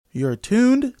You're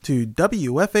tuned to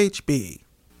WFHB.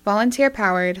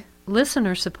 Volunteer-powered,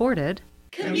 listener-supported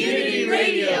community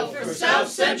radio for South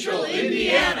Central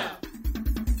Indiana.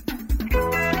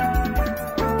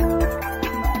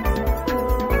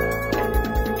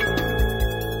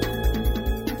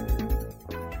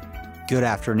 Good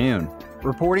afternoon.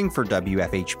 Reporting for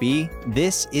WFHB,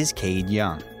 this is Cade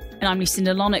Young. And I'm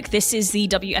Lucinda Lonnock. This is the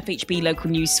WFHB Local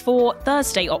News for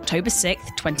Thursday, October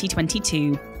 6th,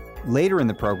 2022. Later in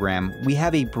the program, we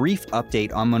have a brief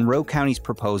update on Monroe County's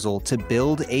proposal to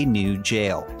build a new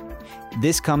jail.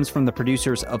 This comes from the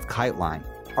producers of KiteLine,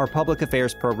 our public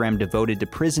affairs program devoted to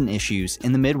prison issues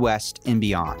in the Midwest and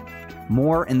beyond.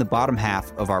 More in the bottom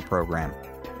half of our program.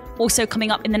 Also coming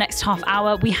up in the next half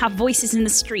hour, we have Voices in the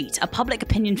Street, a public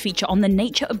opinion feature on the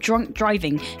nature of drunk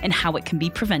driving and how it can be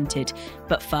prevented.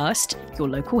 But first, your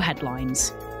local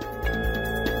headlines.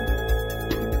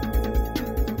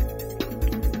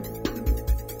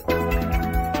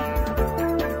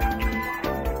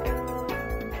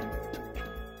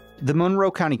 The Monroe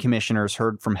County Commissioners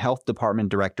heard from Health Department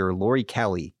Director Lori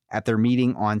Kelly at their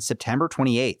meeting on September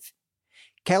 28th.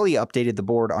 Kelly updated the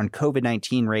board on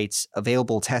COVID-19 rates,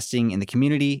 available testing in the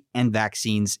community, and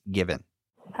vaccines given.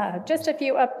 Just a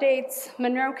few updates.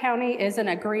 Monroe County is in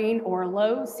a green or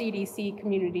low CDC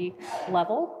community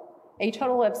level. A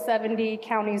total of 70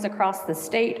 counties across the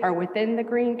state are within the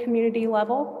green community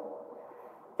level.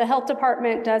 The Health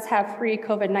Department does have free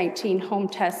COVID-19 home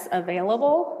tests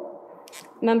available.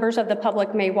 Members of the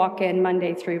public may walk in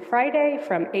Monday through Friday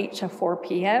from 8 to 4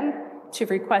 p.m. to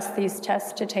request these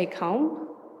tests to take home.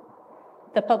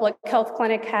 The public health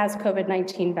clinic has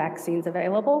COVID-19 vaccines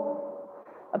available.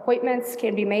 Appointments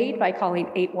can be made by calling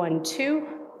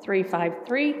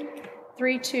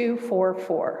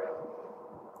 812-353-3244.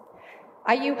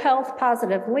 IU Health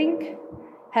Positive Link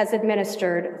has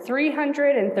administered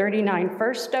 339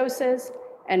 first doses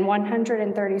and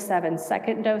 137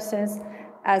 second doses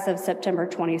as of September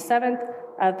 27th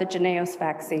of the Jynneos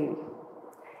vaccine.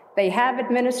 They have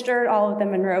administered all of the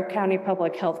Monroe County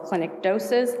Public Health Clinic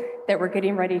doses that were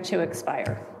getting ready to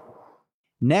expire.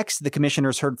 Next, the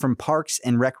commissioners heard from Parks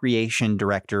and Recreation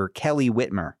Director Kelly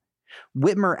Whitmer.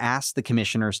 Whitmer asked the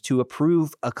commissioners to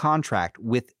approve a contract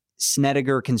with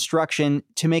Snedeker Construction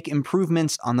to make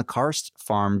improvements on the Karst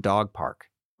Farm Dog Park.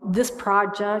 This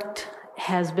project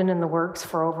has been in the works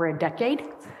for over a decade.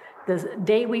 The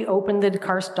day we opened the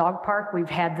Karst Dog Park, we've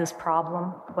had this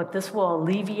problem. What this will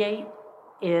alleviate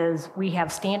is we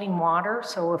have standing water,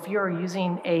 so if you're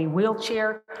using a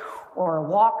wheelchair or a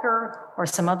walker or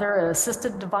some other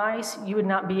assisted device, you would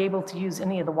not be able to use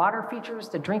any of the water features.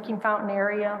 The drinking fountain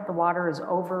area, the water is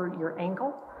over your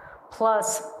ankle.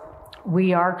 Plus,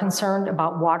 we are concerned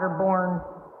about waterborne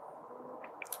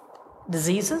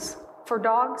diseases for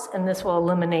dogs, and this will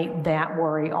eliminate that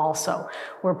worry also.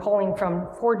 We're pulling from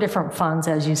 4 different funds,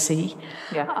 as you see,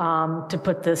 to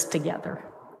put this together.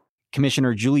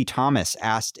 Commissioner Julie Thomas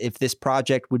asked if this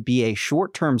project would be a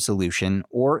short-term solution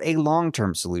or a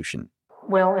long-term solution.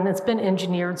 Well, and it's been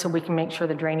engineered so we can make sure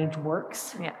the drainage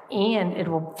works, and it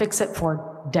will fix it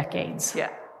for decades.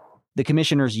 The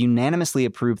commissioners unanimously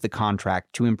approved the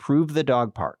contract to improve the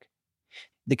dog park.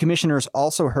 The commissioners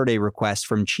also heard a request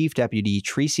from Chief Deputy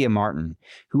Tricia Martin,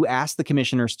 who asked the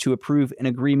commissioners to approve an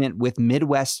agreement with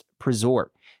Midwest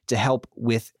Presort to help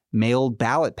with mailed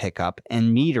ballot pickup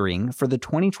and metering for the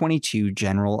 2022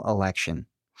 general election.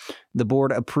 The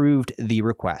board approved the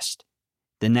request.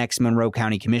 The next Monroe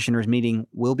County Commissioners meeting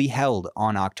will be held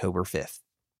on October 5th.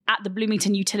 At the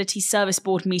Bloomington Utilities Service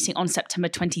Board meeting on September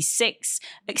 26,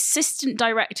 Assistant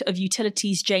Director of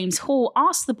Utilities James Hall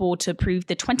asked the board to approve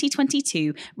the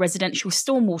 2022 residential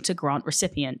stormwater grant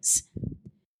recipients.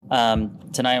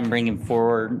 Tonight I'm bringing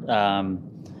forward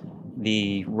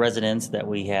the residents that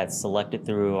we had selected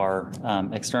through our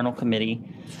external committee.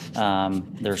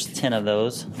 There's 10 of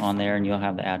those on there, and you'll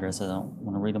have the address. I don't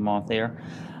want to read them off there.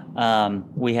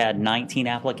 We had 19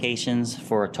 applications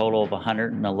for a total of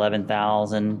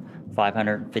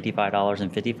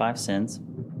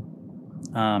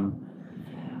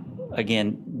 $111,555.55.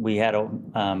 Again, we had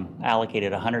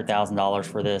allocated $100,000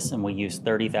 for this, and we used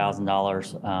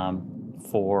 $30,000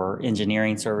 for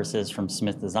engineering services from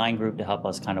Smith Design Group to help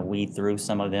us kind of weed through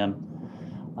some of them.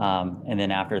 And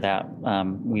then after that,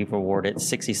 we've awarded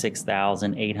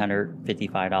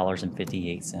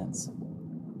 $66,855.58.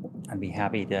 I'd be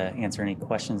happy to answer any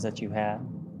questions that you had.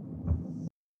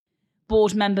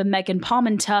 Board member Megan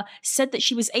Parmenter said that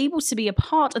she was able to be a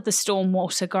part of the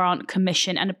Stormwater Grant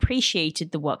Commission and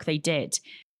appreciated the work they did.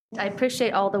 I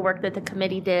appreciate all the work that the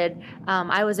committee did.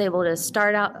 I was able to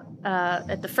start out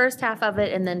at the first half of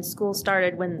it, and then school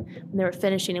started when they were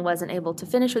finishing and wasn't able to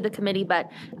finish with the committee. But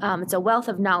it's a wealth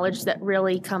of knowledge that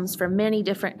really comes from many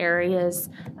different areas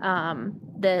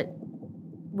that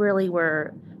really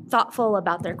were thoughtful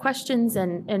about their questions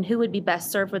and who would be best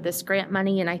served with this grant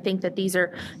money. And I think that these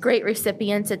are great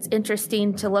recipients. It's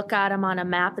interesting to look at them on a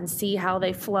map and see how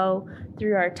they flow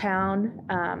through our town,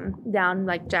 down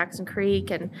like Jackson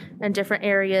Creek and different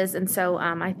areas. And so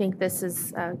I think this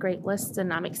is a great list,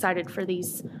 and I'm excited for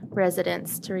these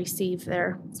residents to receive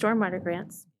their stormwater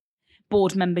grants.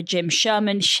 Board member Jim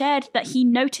Sherman shared that he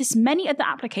noticed many of the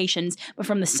applications were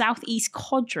from the southeast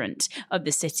quadrant of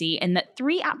the city and that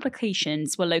 3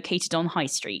 applications were located on High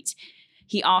Street.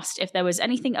 He asked if there was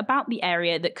anything about the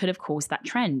area that could have caused that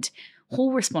trend.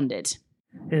 Hall responded.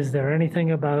 Is there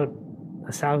anything about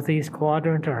the southeast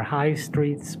quadrant or High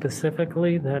Street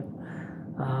specifically that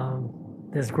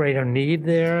there's greater need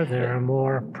there? There are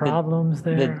more problems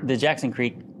there? The Jackson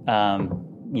Creek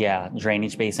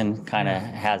drainage basin kind of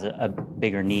has a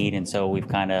bigger need, and so we've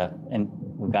got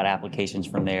applications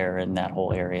from there in that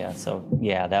whole area. So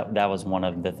yeah, that was one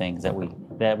of the things that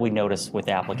we noticed with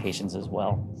the applications as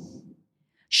well.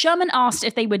 Sherman asked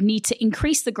if they would need to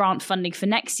increase the grant funding for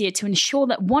next year to ensure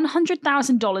that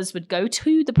 $100,000 would go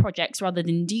to the projects rather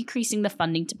than decreasing the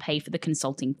funding to pay for the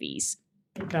consulting fees.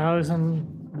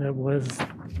 $1,000 that was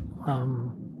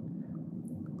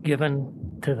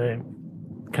given to the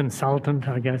consultant,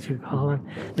 I guess you call it.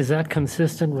 Is that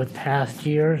consistent with past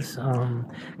years?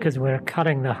 Because we're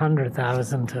cutting the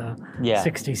 $100,000 to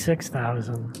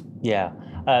 $66,000. Yeah,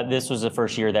 this was the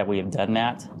first year that we have done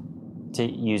that, to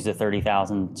use the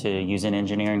 $30,000 to use an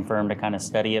engineering firm to kind of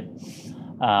study it.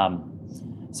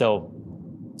 So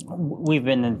we've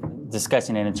been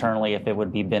discussing it internally if it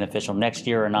would be beneficial next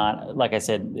year or not. Like I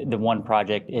said, the one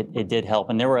project, it did help.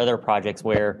 And there were other projects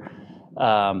where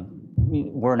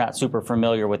we're not super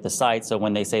familiar with the site, so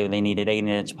when they say they needed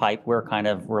 8-inch pipe, we're kind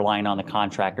of relying on the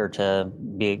contractor to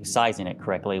be sizing it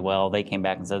correctly. Well, they came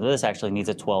back and said, this actually needs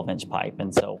a 12-inch pipe.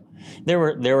 And so there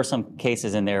were some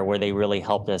cases in there where they really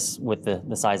helped us with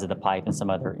the size of the pipe and some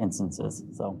other instances.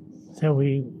 So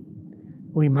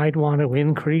we might want to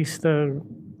increase the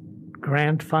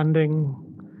grant funding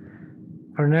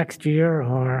for next year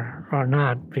or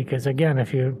not, because again,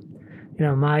 if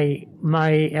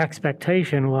my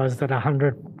expectation was that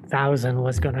 $100,000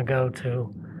 was going to go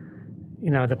to,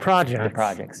 the projects. The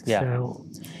projects, yeah. So,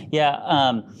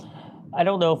 I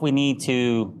don't know if we need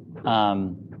to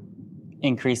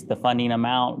increase the funding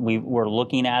amount. We're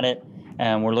looking at it,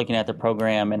 and we're looking at the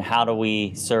program and how do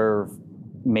we serve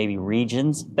maybe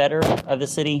regions better of the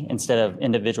city instead of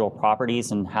individual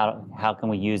properties, and how can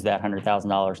we use that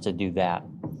 $100,000 to do that?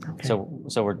 Okay. So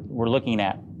we're looking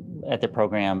at the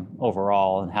program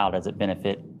overall and how does it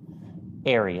benefit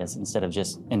areas instead of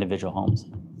just individual homes.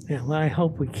 Yeah, well, I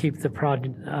hope we keep the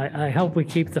project. I hope we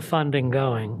keep the funding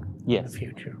going in the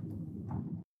future.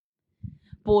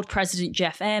 Board President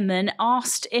Jeff Ehrman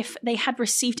asked if they had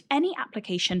received any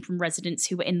application from residents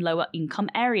who were in lower income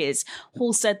areas.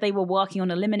 Hall said they were working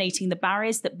on eliminating the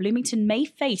barriers that Bloomington may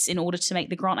face in order to make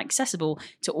the grant accessible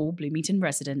to all Bloomington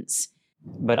residents.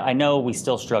 But I know we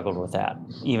still struggled with that,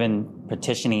 even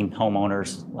petitioning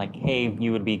homeowners like, hey,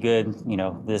 you would be good,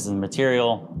 this is the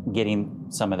material, getting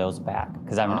some of those back.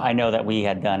 Because I know that we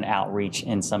had done outreach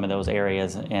in some of those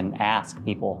areas and asked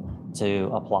people to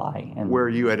apply. And where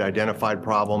you had identified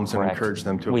problems and encouraged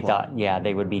them to apply. We thought,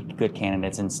 they would be good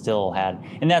candidates and still had,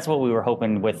 and that's what we were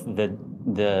hoping with the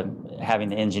having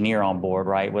the engineer on board,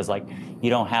 right, was like,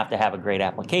 you don't have to have a great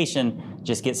application,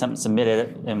 just get something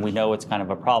submitted, and we know it's kind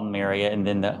of a problem area, and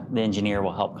then the engineer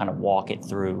will help kind of walk it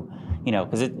through,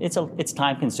 because it's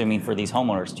time consuming for these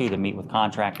homeowners too, to meet with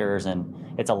contractors, and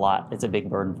it's a big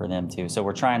burden for them too. So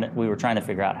we were trying to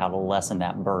figure out how to lessen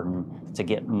that burden to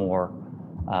get more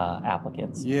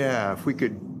applicants. Yeah, if we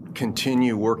could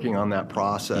continue working on that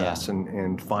process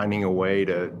and finding a way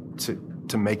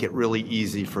to make it really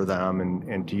easy for them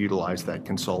and to utilize that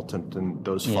consultant and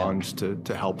those funds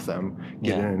to help them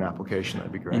get in an application,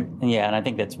 that'd be great. And I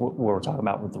think that's what we're talking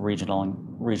about with the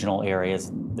regional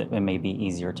areas, that it may be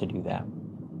easier to do that.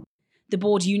 The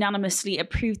board unanimously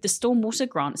approved the stormwater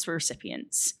grants for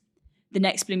recipients. The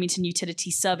next Bloomington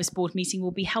Utility Service Board meeting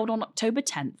will be held on October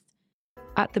 10th.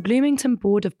 At the Bloomington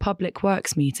Board of Public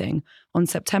Works meeting on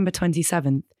September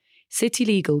 27th, City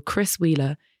Legal Chris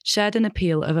Wheeler shared an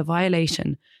appeal of a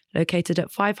violation located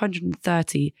at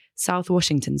 530 South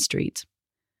Washington Street.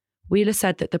 Wheeler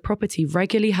said that the property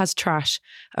regularly has trash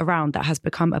around that has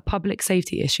become a public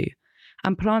safety issue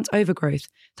and plant overgrowth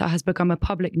that has become a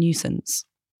public nuisance.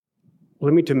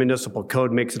 Bloomington Municipal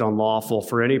Code makes it unlawful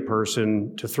for any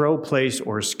person to throw, place,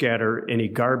 or scatter any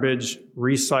garbage,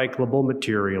 recyclable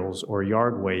materials, or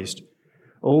yard waste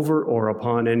over or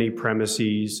upon any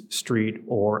premises, street,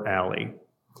 or alley,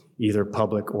 either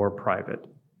public or private.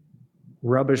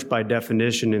 Rubbish by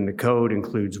definition in the code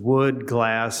includes wood,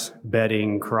 glass,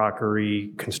 bedding,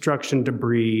 crockery, construction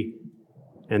debris,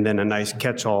 and then a nice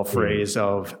catch-all phrase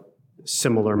of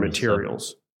similar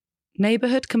materials.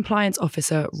 Neighbourhood Compliance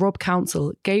Officer Rob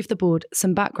Council gave the board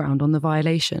some background on the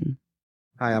violation.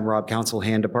 Hi, I'm Rob Council,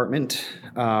 Hand Department.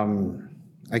 I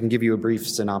can give you a brief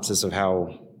synopsis of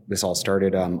how this all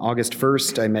started. August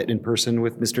 1st, I met in person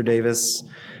with Mr. Davis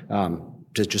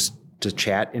to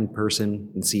chat in person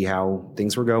and see how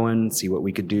things were going, see what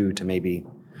we could do to maybe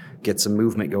get some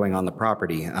movement going on the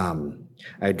property. I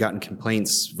had gotten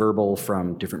complaints verbal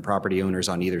from different property owners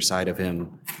on either side of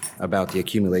him about the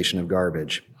accumulation of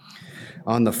garbage.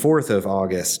 On the 4th of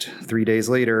August, 3 days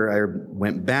later, I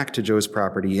went back to Joe's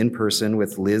property in person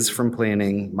with Liz from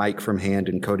Planning, Mike from Hand,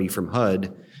 and Cody from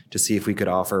HUD to see if we could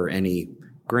offer any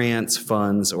grants,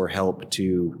 funds, or help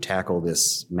to tackle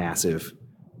this massive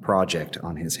project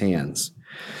on his hands.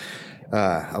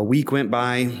 A week went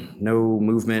by, no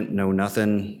movement, no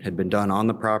nothing had been done on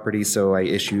the property, so I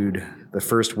issued the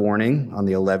first warning on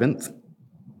the 11th.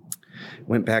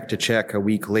 Went back to check a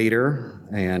week later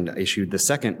and issued the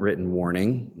second written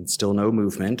warning, and still no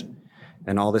movement.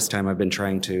 And all this time I've been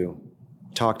trying to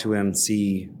talk to him,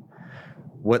 see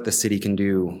what the city can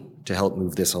do to help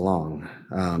move this along.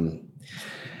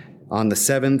 On the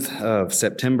 7th of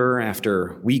September,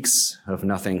 after weeks of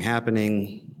nothing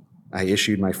happening, I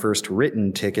issued my first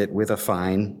written ticket with a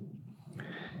fine,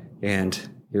 and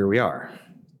here we are.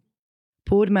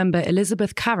 Board member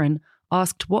Elizabeth Karen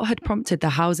asked what had prompted the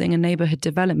Housing and Neighbourhood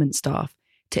Development staff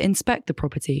to inspect the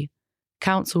property.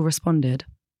 Council responded.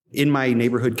 In my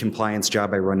neighborhood compliance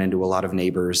job, I run into a lot of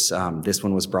neighbors. This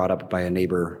one was brought up by a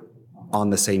neighbor on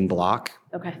the same block.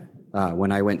 Okay.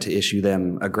 When I went to issue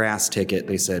them a grass ticket,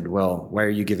 they said, well, why are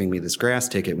you giving me this grass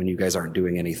ticket when you guys aren't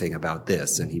doing anything about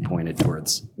this? And he pointed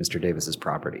towards Mr. Davis's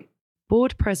property.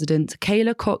 Board President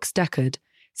Kayla Cox-Deckard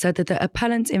said that the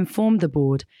appellant informed the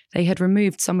board they had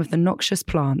removed some of the noxious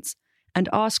plants and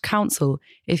asked council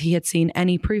if he had seen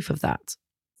any proof of that.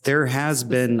 There has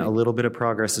been a little bit of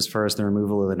progress as far as the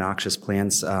removal of the noxious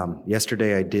plants.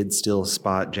 Yesterday, I did still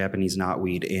spot Japanese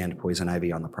knotweed and poison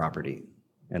ivy on the property,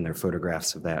 and there are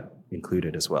photographs of that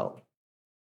included as well.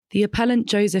 The appellant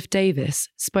Joseph Davis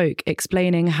spoke,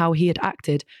 explaining how he had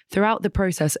acted throughout the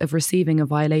process of receiving a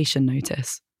violation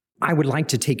notice. I would like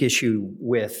to take issue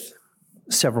with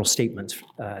several statements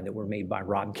that were made by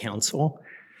Rob Council.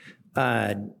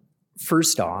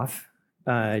 First off,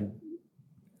 on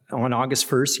August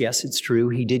 1st, yes, it's true,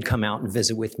 he did come out and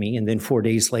visit with me, and then 4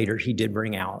 days later, he did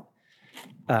bring out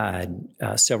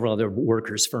several other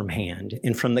workers from Hand.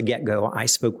 And from the get-go, I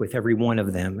spoke with every one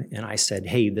of them, and I said,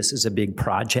 hey, this is a big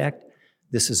project.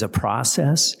 This is a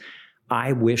process.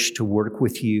 I wish to work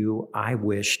with you. I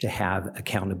wish to have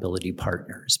accountability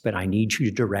partners, but I need you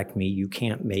to direct me. You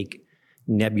can't make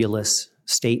nebulous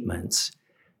statements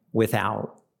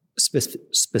without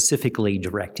specifically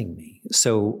directing me.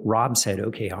 So Rob said,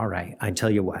 okay, all right, I tell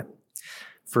you what.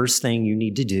 First thing you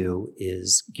need to do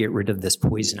is get rid of this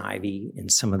poison ivy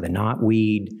and some of the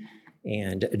knotweed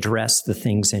and address the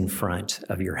things in front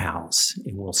of your house,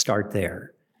 and we'll start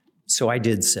there. So I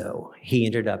did so. He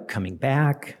ended up coming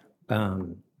back,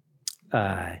 and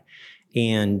I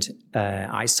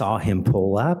saw him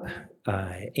pull up,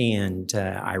 and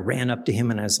I ran up to him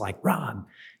and I was like, Rob,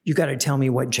 you got to tell me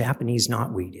what Japanese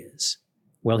knotweed is.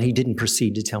 Well, he didn't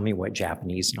proceed to tell me what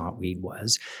Japanese knotweed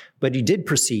was, but he did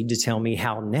proceed to tell me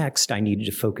how next I needed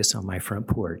to focus on my front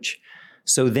porch.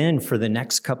 So then for the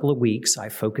next couple of weeks, I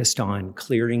focused on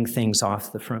clearing things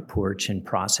off the front porch and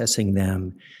processing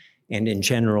them, and in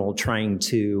general, trying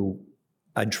to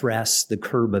address the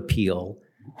curb appeal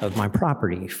of my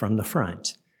property from the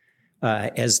front,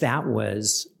 as that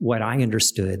was what I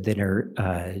understood that are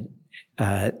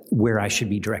where I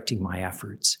should be directing my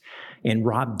efforts. And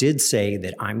Rob did say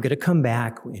that I'm going to come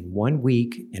back in 1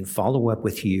 week and follow up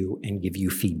with you and give you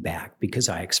feedback, because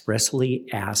I expressly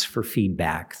asked for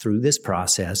feedback through this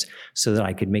process so that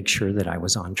I could make sure that I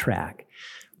was on track.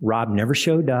 Rob never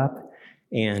showed up.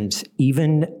 And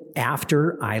even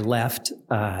after I left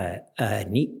a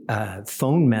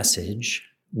phone message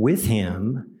with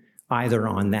him, either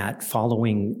on that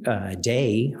following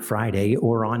day, Friday,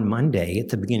 or on Monday at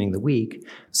the beginning of the week,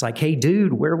 it's like, hey,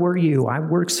 dude, where were you? I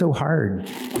worked so hard.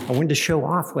 I wanted to show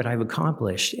off what I've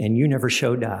accomplished, and you never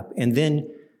showed up. And then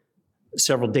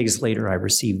several days later, I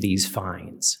received these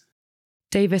fines.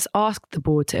 Davis asked the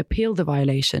board to appeal the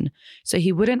violation so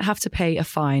he wouldn't have to pay a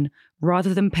fine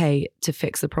rather than pay to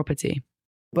fix the property.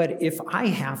 But if I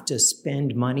have to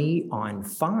spend money on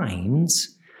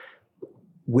fines,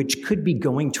 which could be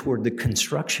going toward the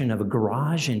construction of a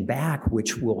garage and back,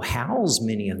 which will house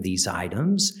many of these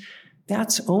items,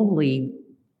 that's only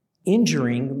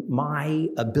injuring my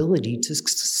ability to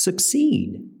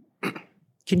succeed.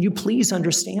 Can you please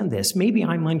understand this? Maybe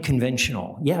I'm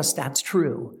unconventional. Yes, that's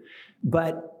true.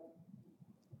 But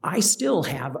I still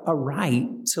have a right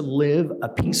to live a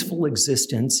peaceful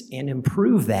existence and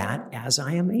improve that as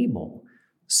I am able.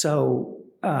 So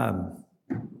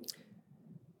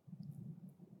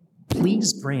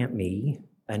please grant me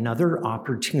another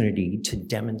opportunity to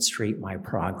demonstrate my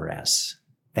progress.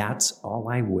 That's all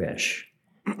I wish.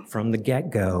 From the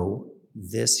get-go,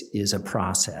 this is a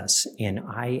process, and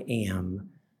I am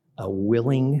a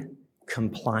willing,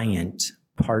 compliant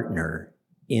partner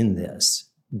in this,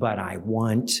 but I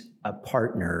want a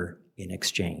partner in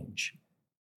exchange.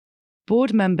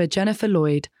 Board member Jennifer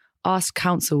Lloyd asked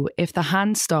council if the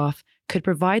hand staff could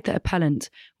provide the appellant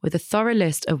with a thorough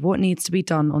list of what needs to be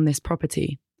done on this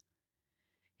property.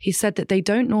 He said that they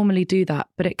don't normally do that,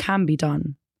 but it can be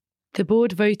done. The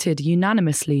board voted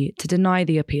unanimously to deny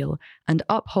the appeal and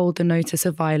uphold the notice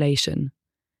of violation.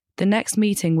 The next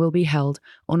meeting will be held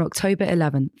on October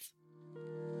 11th.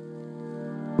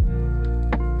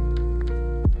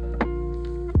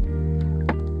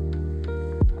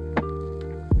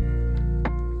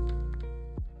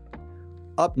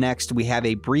 Up next, we have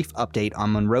a brief update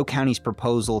on Monroe County's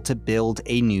proposal to build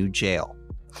a new jail.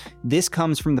 This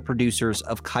comes from the producers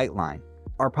of KiteLine,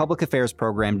 our public affairs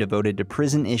program devoted to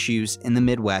prison issues in the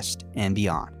Midwest and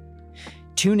beyond.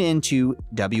 Tune in to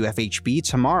WFHB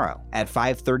tomorrow at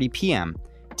 5:30 p.m.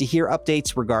 to hear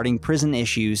updates regarding prison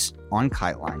issues on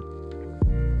KiteLine.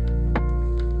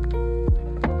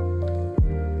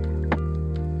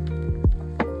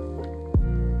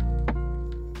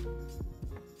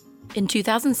 In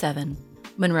 2007,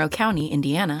 Monroe County,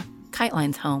 Indiana,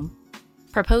 KiteLine's home,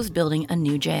 proposed building a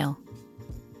new jail.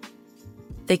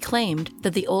 They claimed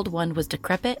that the old one was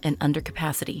decrepit and under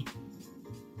capacity.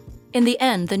 In the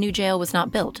end, the new jail was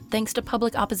not built thanks to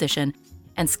public opposition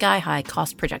and sky-high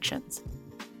cost projections.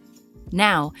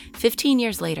 Now, 15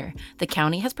 years later, the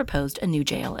county has proposed a new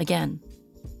jail again.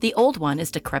 The old one is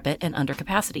decrepit and under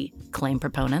capacity, claim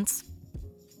proponents.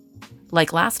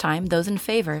 Like last time, those in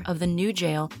favor of the new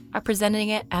jail are presenting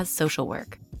it as social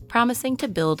work, promising to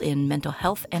build in mental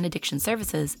health and addiction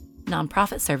services,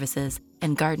 nonprofit services,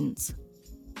 and gardens.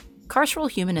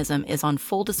 Carceral humanism is on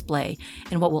full display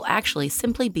in what will actually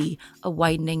simply be a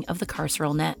widening of the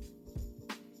carceral net.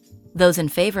 Those in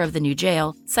favor of the new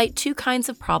jail cite two kinds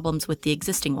of problems with the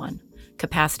existing one: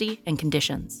 capacity and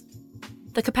conditions.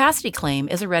 The capacity claim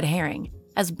is a red herring,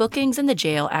 as bookings in the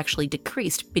jail actually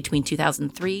decreased between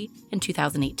 2003 and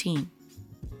 2018,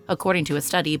 according to a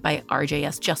study by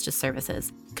RJS Justice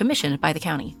Services, commissioned by the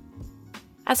county.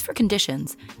 As for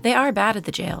conditions, they are bad at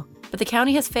the jail, but the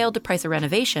county has failed to price a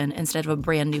renovation instead of a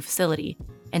brand new facility,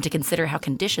 and to consider how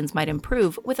conditions might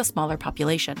improve with a smaller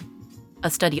population.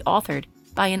 A study authored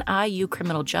by an IU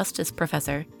criminal justice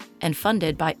professor and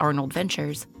funded by Arnold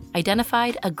Ventures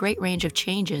identified a great range of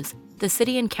changes the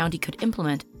city and county could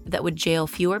implement that would jail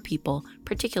fewer people,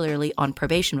 particularly on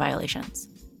probation violations.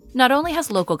 Not only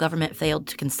has local government failed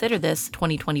to consider this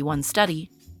 2021 study,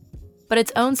 but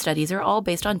its own studies are all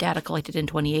based on data collected in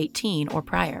 2018 or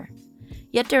prior.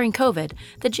 Yet during COVID,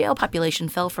 the jail population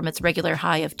fell from its regular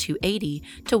high of 280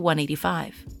 to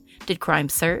 185. Did crime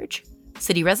surge?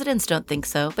 City residents don't think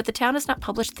so, but the town has not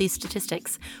published these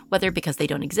statistics, whether because they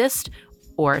don't exist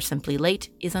or are simply late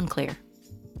is unclear.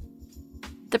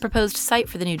 The proposed site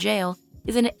for the new jail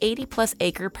is an 80-plus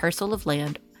acre parcel of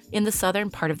land in the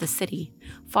southern part of the city,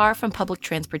 far from public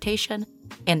transportation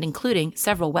and including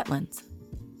several wetlands.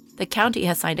 The county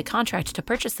has signed a contract to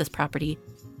purchase this property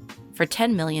for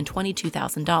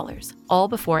 $10,022,000, all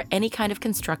before any kind of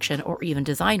construction or even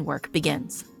design work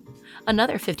begins.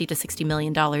 Another $50 to $60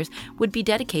 million would be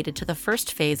dedicated to the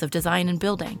first phase of design and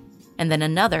building, and then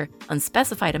another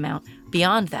unspecified amount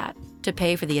beyond that to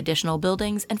pay for the additional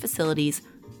buildings and facilities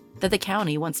that the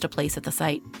county wants to place at the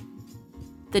site.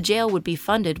 The jail would be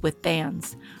funded with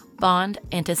BANs, bond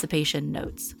anticipation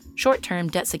notes, short-term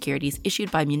debt securities issued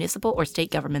by municipal or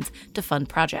state governments to fund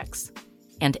projects,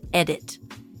 and EDIT,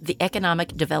 the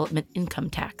Economic Development Income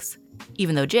Tax,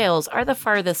 even though jails are the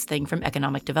farthest thing from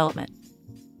economic development.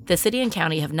 The city and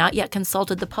county have not yet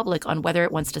consulted the public on whether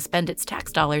it wants to spend its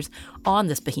tax dollars on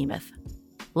this behemoth.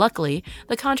 Luckily,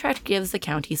 the contract gives the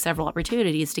county several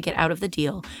opportunities to get out of the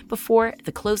deal before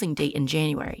the closing date in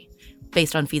January,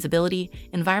 based on feasibility,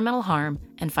 environmental harm,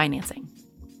 and financing.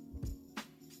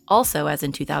 Also, as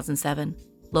in 2007,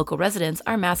 local residents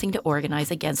are massing to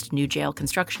organize against new jail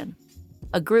construction.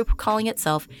 A group calling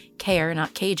itself Care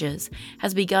Not Cages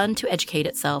has begun to educate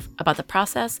itself about the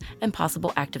process and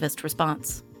possible activist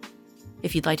response.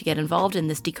 If you'd like to get involved in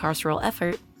this decarceral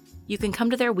effort, you can come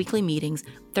to their weekly meetings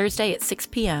Thursday at 6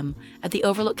 p.m. at the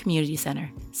Overlook Community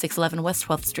Center, 611 West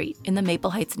 12th Street in the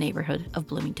Maple Heights neighborhood of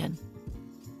Bloomington.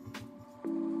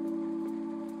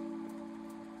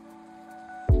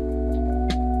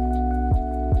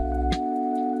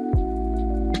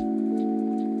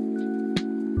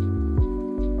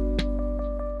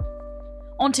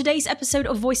 On today's episode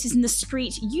of Voices in the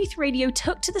Street, Youth Radio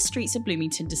took to the streets of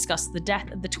Bloomington to discuss the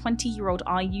death of the 20-year-old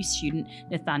IU student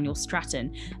Nathaniel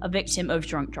Stratton, a victim of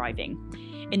drunk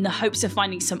driving, in the hopes of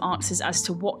finding some answers as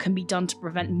to what can be done to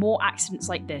prevent more accidents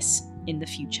like this in the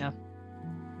future.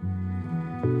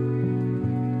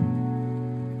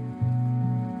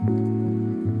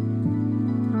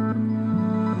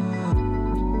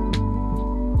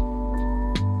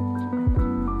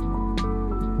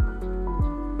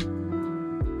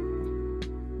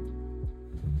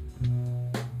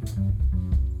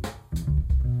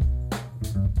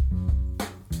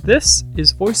 This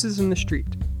is Voices in the Street,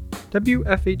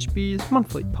 WFHB's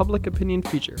monthly public opinion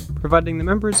feature, providing the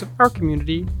members of our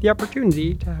community the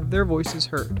opportunity to have their voices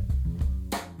heard.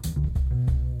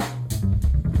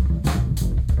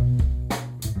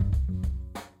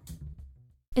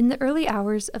 In the early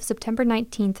hours of September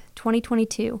 19,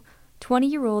 2022,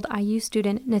 20-year-old IU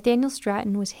student Nathaniel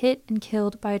Stratton was hit and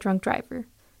killed by a drunk driver.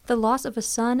 The loss of a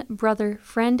son, brother,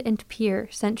 friend, and peer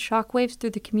sent shockwaves through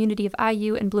the community of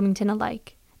IU and Bloomington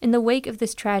alike. In the wake of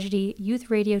this tragedy, Youth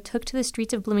Radio took to the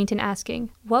streets of Bloomington asking,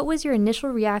 what was your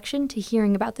initial reaction to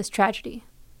hearing about this tragedy?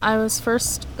 I was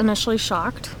first initially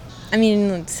shocked. I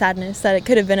mean, sadness that it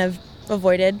could have been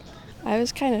avoided. I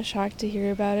was kind of shocked to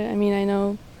hear about it. I mean, I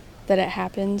know that it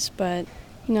happens, but,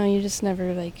 you just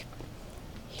never,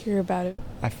 hear about it.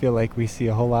 I feel like we see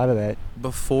a whole lot of that.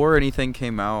 Before anything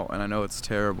came out, and I know it's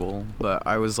terrible, but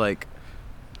I was like,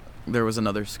 there was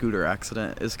another scooter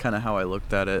accident is kind of how I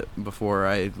looked at it before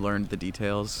I learned the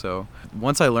details. So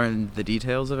once I learned the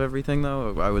details of everything,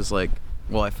 though, I was like,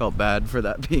 well, I felt bad for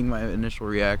that being my initial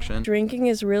reaction. Drinking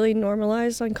is really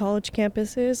normalized on college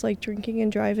campuses, like drinking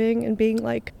and driving and being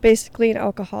basically an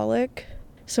alcoholic.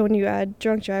 So when you add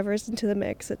drunk drivers into the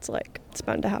mix, it's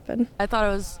bound to happen. I thought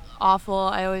it was awful.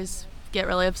 I always get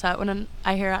really upset when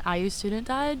I hear an IU student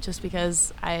died, just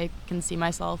because I can see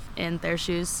myself in their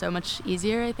shoes so much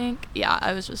easier, I think. Yeah,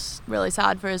 I was just really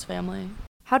sad for his family.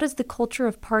 How does the culture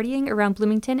of partying around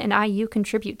Bloomington and IU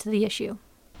contribute to the issue?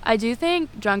 I do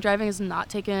think drunk driving is not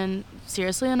taken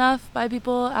seriously enough by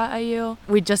people at IU.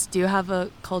 We just do have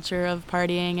a culture of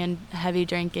partying and heavy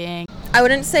drinking. I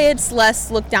wouldn't say it's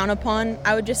less looked down upon.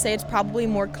 I would just say it's probably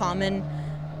more common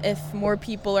if more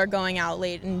people are going out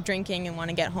late and drinking and want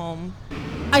to get home.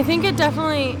 I think it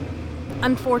definitely,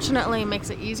 unfortunately,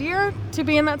 makes it easier to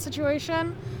be in that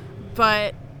situation,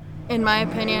 but in my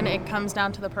opinion, it comes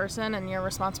down to the person and you're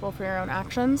responsible for your own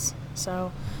actions.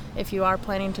 So if you are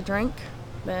planning to drink,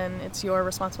 then it's your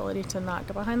responsibility to not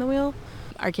go behind the wheel.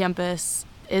 Our campus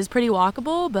is pretty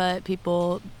walkable, but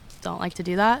people don't like to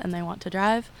do that and they want to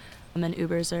drive, and then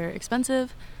Ubers are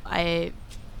expensive. I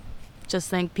just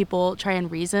think people try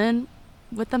and reason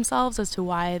with themselves as to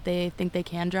why they think they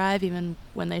can drive even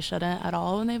when they shouldn't at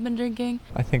all when they've been drinking.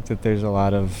 I think that there's a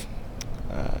lot of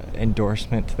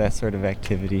endorsement to that sort of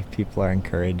activity. People are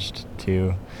encouraged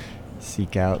to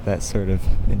seek out that sort of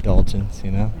indulgence,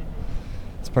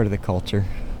 It's part of the culture.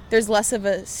 There's less of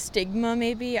a stigma,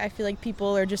 maybe. I feel like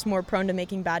people are just more prone to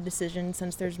making bad decisions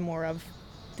since there's more of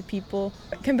the people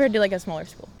compared to a smaller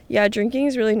school. Yeah, drinking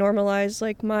is really normalized.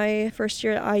 My first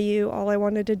year at IU, all I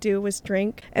wanted to do was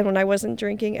drink. And when I wasn't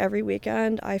drinking every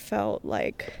weekend, I felt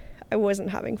like I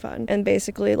wasn't having fun. And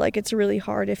basically, it's really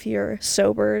hard if you're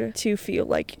sober to feel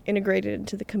integrated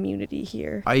into the community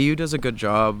here. IU does a good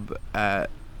job at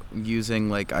using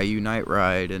IU Night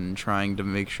Ride and trying to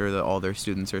make sure that all their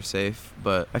students are safe.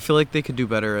 But I feel like they could do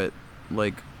better at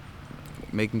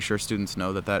making sure students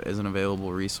know that is an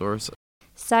available resource.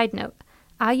 Side note,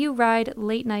 IU Ride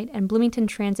Late Night and Bloomington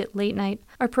Transit Late Night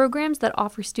are programs that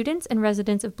offer students and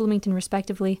residents of Bloomington,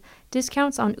 respectively,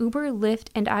 discounts on Uber, Lyft,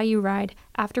 and IU Ride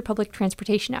after public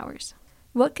transportation hours.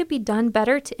 What could be done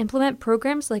better to implement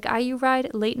programs like IU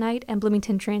Ride Late Night and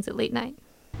Bloomington Transit Late Night?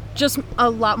 Just a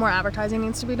lot more advertising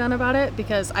needs to be done about it,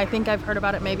 because I think I've heard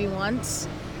about it maybe once,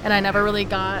 and I never really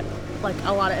got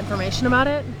a lot of information about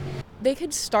it. They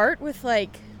could start with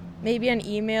Maybe an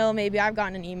email. Maybe I've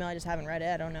gotten an email. I just haven't read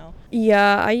it. I don't know.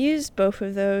 Yeah, I use both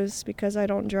of those because I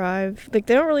don't drive. Like,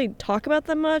 they don't really talk about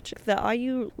them much. The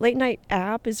IU late night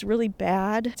app is really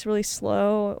bad. It's really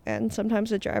slow, and sometimes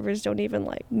the drivers don't even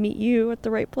meet you at the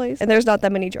right place. And there's not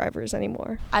that many drivers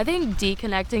anymore. I think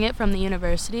deconnecting it from the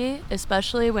university,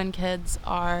 especially when kids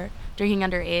are drinking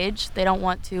underage, they don't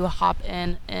want to hop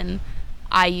in an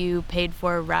IU paid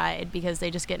for ride because they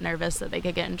just get nervous that they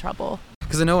could get in trouble.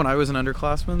 Because I know when I was an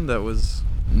underclassman, that was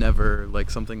never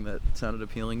something that sounded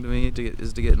appealing to me to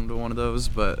get into one of those.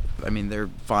 But I mean, they're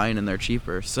fine and they're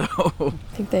cheaper, so.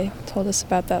 I think they told us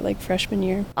about that freshman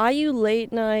year. IU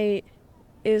late night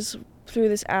is through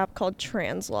this app called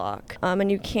Translock,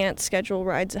 and you can't schedule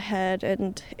rides ahead,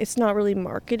 and it's not really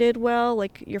marketed well.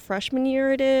 Your freshman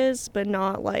year it is, but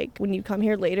not when you come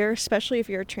here later, especially if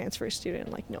you're a transfer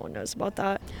student. No one knows about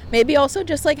that. Maybe also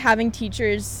just having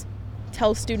teachers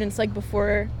tell students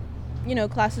before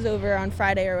class is over on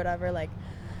Friday or whatever,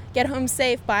 get home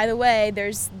safe. By the way,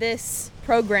 there's this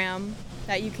program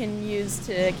that you can use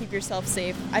to keep yourself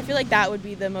safe. I feel that would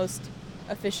be the most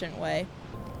efficient way.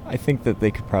 I think that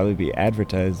they could probably be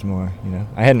advertised more,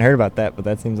 I hadn't heard about that, but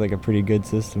that seems like a pretty good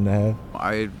system to have.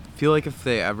 I feel if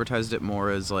they advertised it more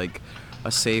as a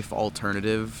safe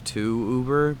alternative to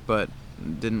Uber, but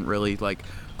didn't really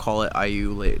call it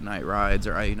IU late night rides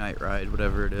or IU night ride,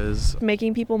 whatever it is.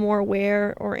 Making people more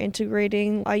aware or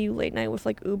integrating IU late night with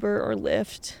Uber or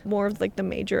Lyft, more of the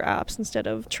major apps instead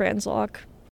of Translock.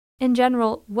 In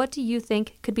general, what do you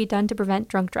think could be done to prevent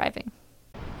drunk driving?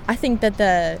 I think that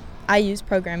the IU's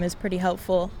program is pretty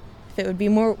helpful. If it would be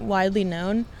more widely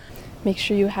known. Make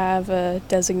sure you have a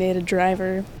designated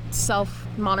driver.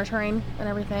 Self-monitoring and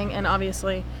everything, and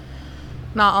obviously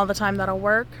not all the time that'll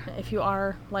work. If you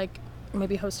are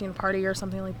maybe hosting a party or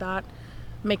something like that,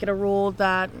 make it a rule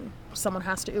that someone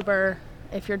has to Uber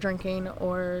if you're drinking,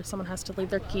 or someone has to leave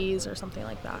their keys or something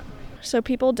like that. So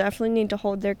people definitely need to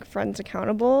hold their friends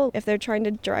accountable. If they're trying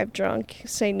to drive drunk,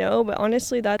 say no, but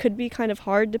honestly that could be kind of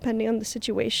hard depending on the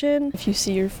situation. If you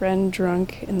see your friend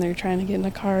drunk and they're trying to get in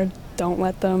a car, don't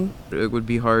let them. It would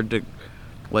be hard to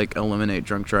eliminate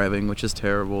drunk driving, which is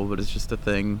terrible, but it's just a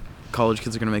thing. College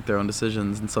kids are going to make their own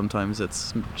decisions, and sometimes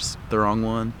it's just the wrong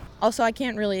one. Also, I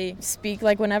can't really speak.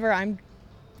 Whenever I'm,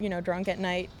 drunk at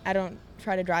night, I don't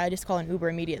try to drive. I just call an Uber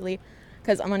immediately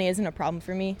because money isn't a problem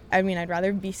for me. I mean, I'd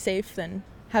rather be safe than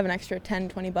have an extra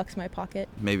 $10, $20 in my pocket.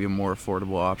 Maybe a more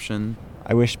affordable option.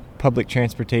 I wish public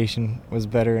transportation was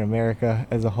better in America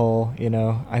as a whole.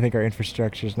 I think our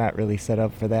infrastructure is not really set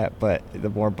up for that, but the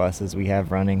more buses we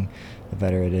have running, the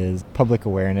better it is. Public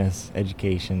awareness,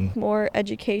 education. More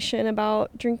education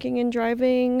about drinking and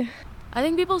driving. I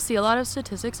think people see a lot of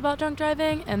statistics about drunk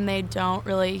driving and they don't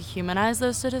really humanize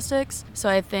those statistics. So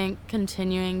I think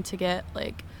continuing to get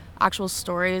actual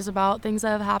stories about things that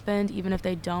have happened, even if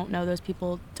they don't know those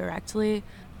people directly,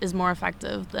 is more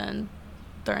effective than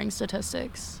throwing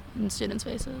statistics in students'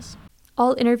 faces.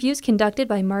 All interviews conducted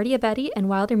by Marty Abedi and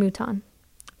Wilder Mouton.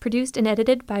 Produced and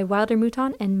edited by Wilder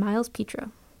Mouton and Miles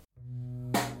Petro.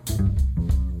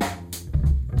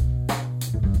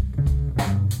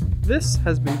 This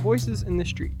has been Voices in the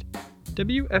Street,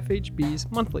 WFHB's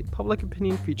monthly public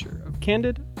opinion feature of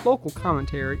candid, local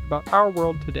commentary about our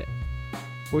world today.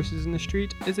 Voices in the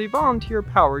Street is a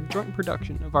volunteer-powered joint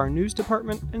production of our news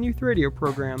department and youth radio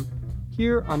program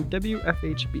here on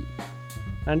WFHB,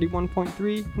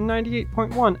 91.3 and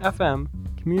 98.1 FM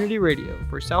community radio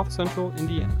for South Central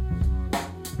Indiana.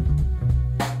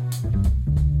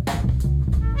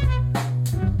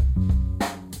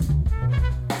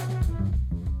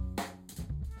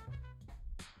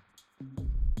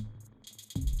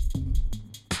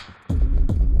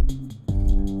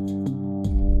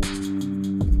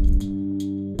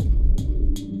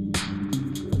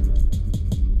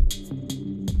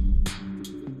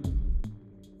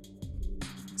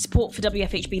 Support for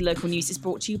WFHB local news is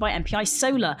brought to you by MPI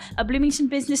Solar, a Bloomington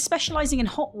business specialising in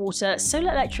hot water,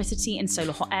 solar electricity and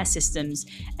solar hot air systems.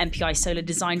 MPI Solar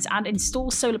designs and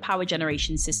installs solar power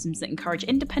generation systems that encourage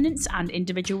independence and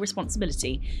individual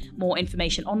responsibility. More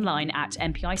information online at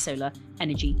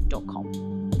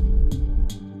mpisolarenergy.com.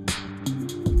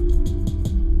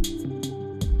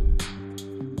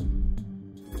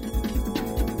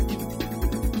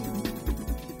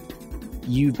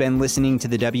 You've been listening to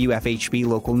the WFHB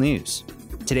Local News.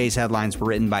 Today's headlines were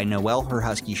written by Noelle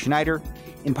Herhusky Schneider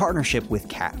in partnership with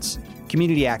CATS,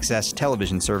 Community Access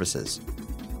Television Services.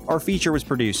 Our feature was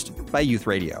produced by Youth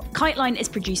Radio. KiteLine is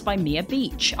produced by Mia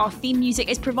Beach. Our theme music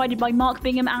is provided by Mark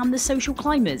Bingham and the Social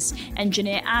Climbers.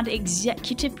 Engineer and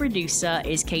executive producer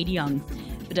is Cade Young.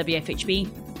 For WFHB,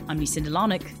 I'm Lucinda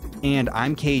Larnock. And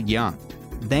I'm Cade Young.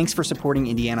 Thanks for supporting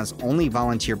Indiana's only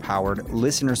volunteer-powered,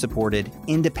 listener-supported,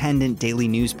 independent daily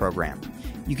news program.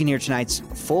 You can hear tonight's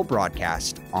full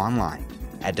broadcast online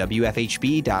at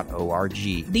wfhb.org.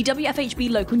 The WFHB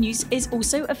local news is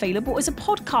also available as a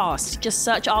podcast. Just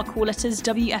search our call letters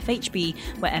WFHB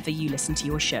wherever you listen to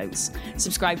your shows.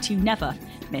 Subscribe to never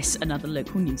miss another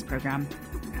local news program.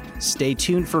 Stay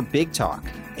tuned for Big Talk,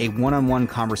 a one-on-one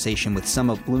conversation with some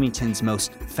of Bloomington's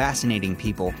most fascinating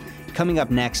people, coming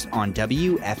up next on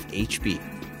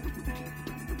WFHB.